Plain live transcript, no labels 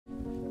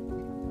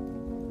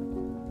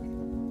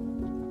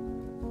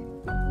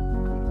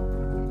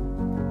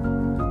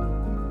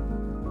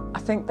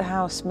think the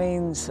house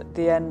means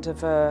the end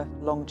of a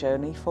long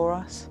journey for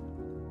us,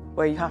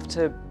 where you have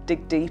to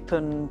dig deep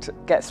and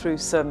get through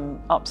some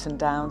ups and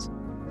downs.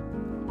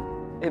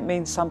 It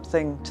means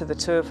something to the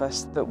two of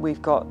us that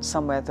we've got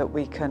somewhere that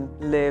we can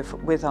live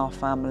with our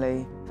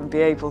family and be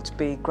able to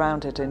be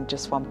grounded in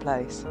just one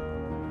place.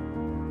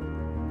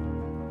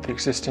 The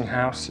existing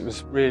house, it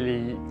was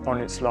really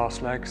on its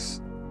last legs.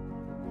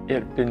 It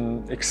had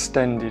been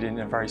extended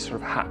in a very sort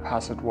of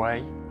haphazard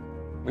way.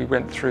 We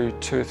went through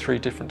 2 or 3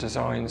 different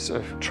designs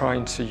of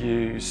trying to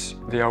use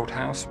the old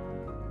house.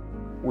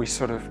 We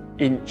sort of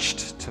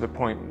inched to the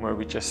point where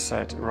we just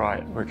said,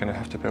 right, we're going to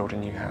have to build a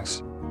new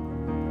house.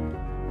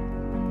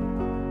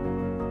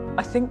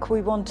 I think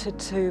we wanted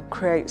to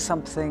create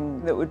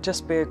something that would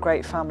just be a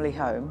great family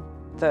home,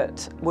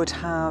 that would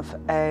have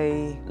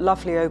a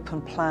lovely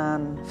open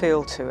plan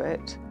feel to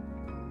it.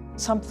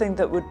 Something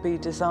that would be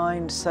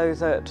designed so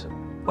that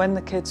when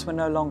the kids were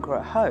no longer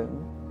at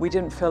home, we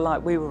didn't feel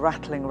like we were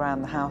rattling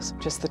around the house,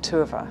 just the two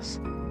of us.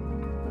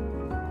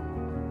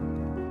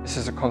 This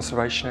is a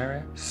conservation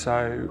area,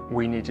 so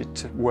we needed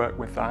to work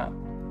with that,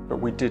 but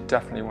we did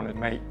definitely want to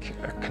make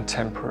a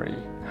contemporary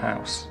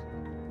house.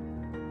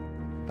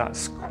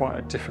 That's quite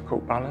a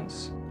difficult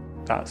balance.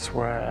 That's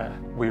where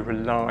we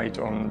relied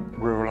on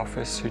Rural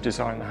Office, who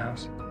designed the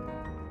house.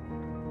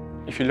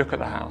 If you look at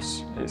the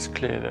house, it's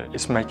clear that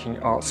it's making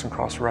arts and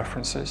crafts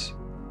references.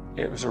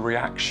 It was a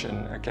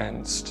reaction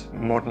against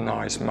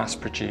modernised,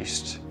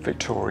 mass-produced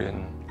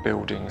Victorian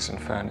buildings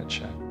and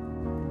furniture.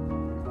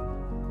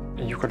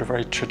 You've got a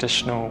very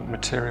traditional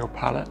material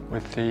palette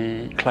with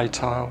the clay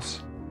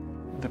tiles,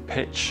 the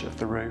pitch of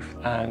the roof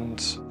and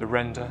the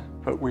render,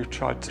 but we've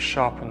tried to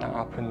sharpen that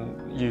up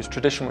and use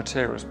traditional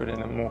materials but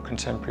in a more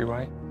contemporary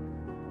way.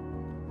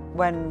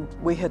 When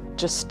we had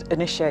just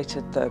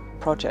initiated the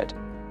project,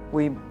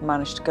 we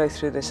managed to go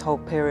through this whole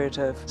period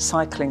of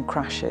cycling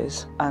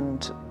crashes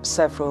and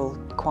several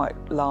quite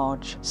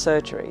large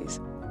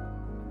surgeries.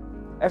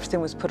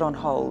 Everything was put on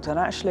hold, and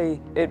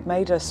actually it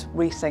made us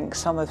rethink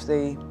some of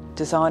the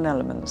design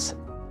elements.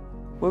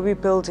 Were we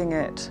building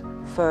it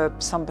for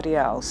somebody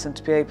else and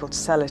to be able to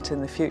sell it in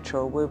the future,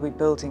 or were we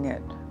building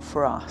it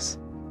for us?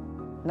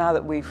 Now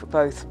that we've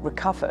both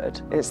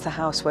recovered, it's the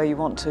house where you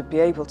want to be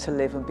able to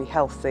live and be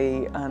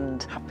healthy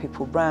and have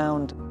people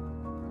round.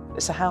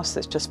 It's a house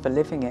that's just for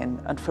living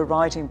in and for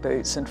riding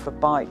boots and for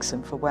bikes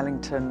and for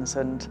Wellingtons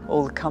and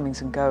all the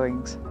comings and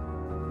goings.